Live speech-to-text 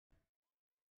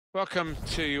Welcome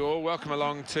to you all, welcome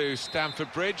along to Stamford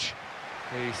Bridge,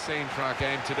 the scene for our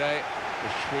game today.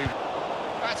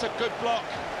 That's a good block.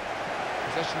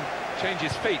 Possession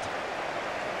changes feet.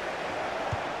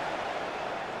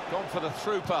 Gone for the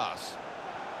through pass.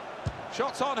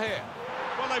 Shots on here.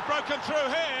 Well, they've broken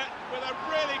through here with a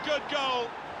really good goal.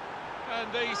 And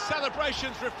the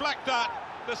celebrations reflect that.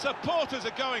 The supporters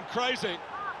are going crazy.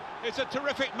 It's a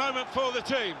terrific moment for the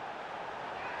team.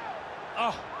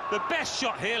 Oh, the best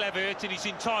shot he'll ever hit in his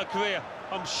entire career.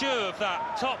 I'm sure of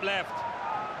that. Top left.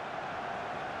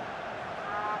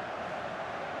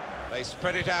 They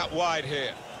spread it out wide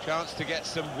here. Chance to get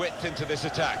some width into this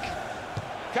attack.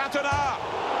 Cantona!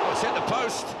 Oh, it's hit the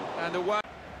post. And away.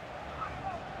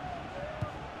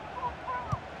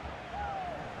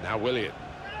 Now Willian.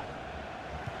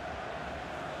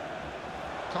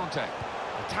 Conte.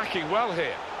 Attacking well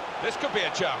here. This could be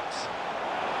a chance.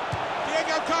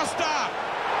 Diego Costa!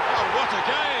 Oh, what a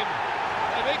game!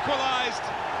 They've equalised.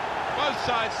 Both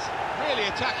sides really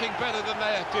attacking better than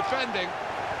they're defending.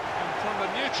 And from a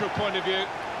neutral point of view,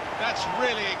 that's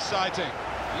really exciting.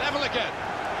 Level again.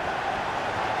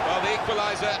 Well, the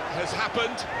equaliser has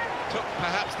happened. Took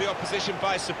perhaps the opposition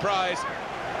by surprise.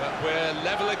 But we're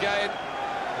level again.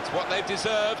 It's what they've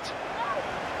deserved.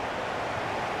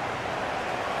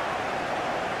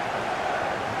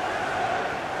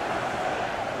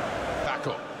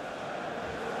 Tackle.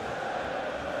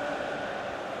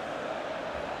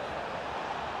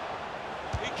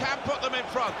 He can put them in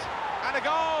front. And a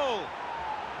goal!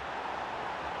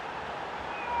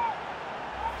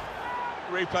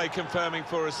 Replay confirming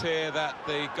for us here that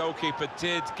the goalkeeper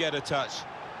did get a touch,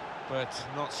 but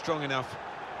not strong enough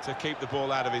to keep the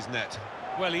ball out of his net.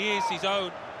 Well, he is his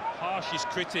own harshest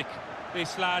critic,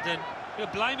 this lad, and he'll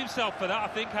blame himself for that, I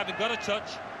think, having got a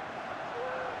touch.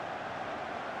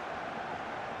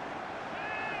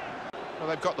 Well,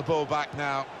 they've got the ball back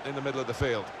now in the middle of the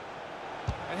field.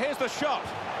 And here's the shot,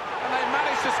 and they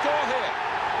managed to score here.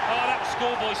 Oh, that's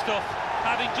schoolboy stuff.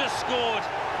 Having just scored,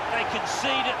 they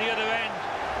concede at the other end.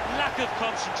 Lack of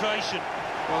concentration.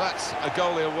 Well, that's a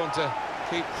goal he'll want to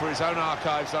keep for his own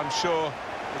archives, I'm sure,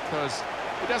 because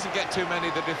he doesn't get too many,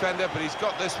 the defender, but he's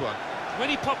got this one. When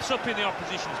he pops up in the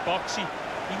opposition's box, he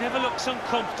never looks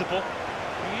uncomfortable.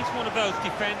 He is one of those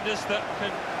defenders that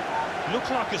can look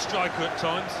like a striker at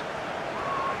times.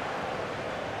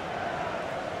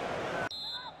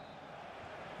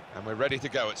 And we're ready to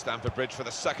go at Stamford Bridge for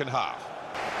the second half.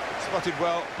 Spotted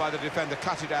well by the defender,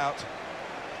 cut it out.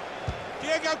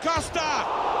 Diego Costa!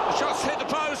 The shot's hit the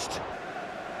post.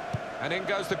 And in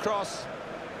goes the cross.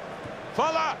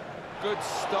 Fuller! Good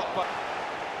stop, but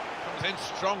comes in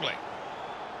strongly.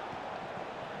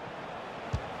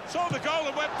 Saw the goal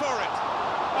and went for it.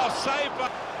 Oh, saved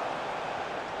by...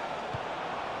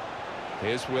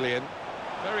 Here's Willian.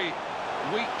 Very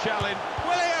weak challenge.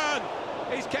 Willian!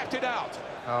 He's kept it out.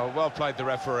 Oh, well played, the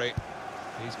referee.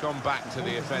 He's gone back to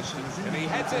the offensive, and he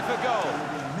heads it for goal.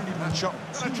 That shot.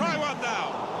 Gonna try one now.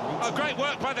 Oh, great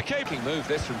work by the keeper. Move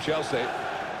this from Chelsea.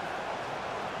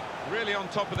 Really on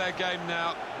top of their game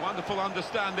now. Wonderful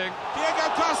understanding. Diego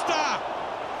Costa!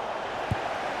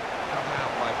 Cut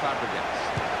out by Fabregas.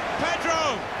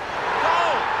 Pedro!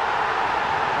 Goal!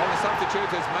 Well, the substitute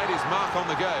has made his mark on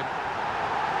the game.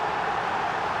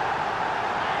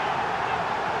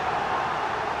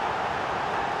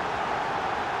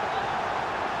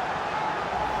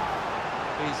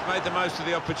 He's made the most of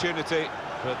the opportunity,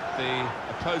 but the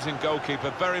opposing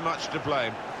goalkeeper very much to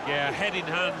blame. Yeah, head in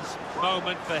hands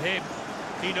moment for him.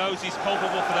 He knows he's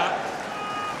culpable for that.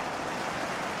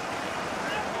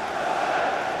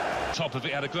 Top of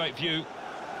it, had a great view.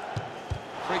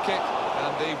 Free kick,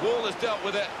 and the wall has dealt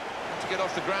with it to get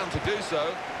off the ground to do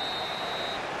so.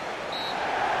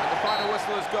 And the final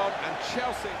whistle has gone, and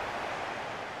Chelsea...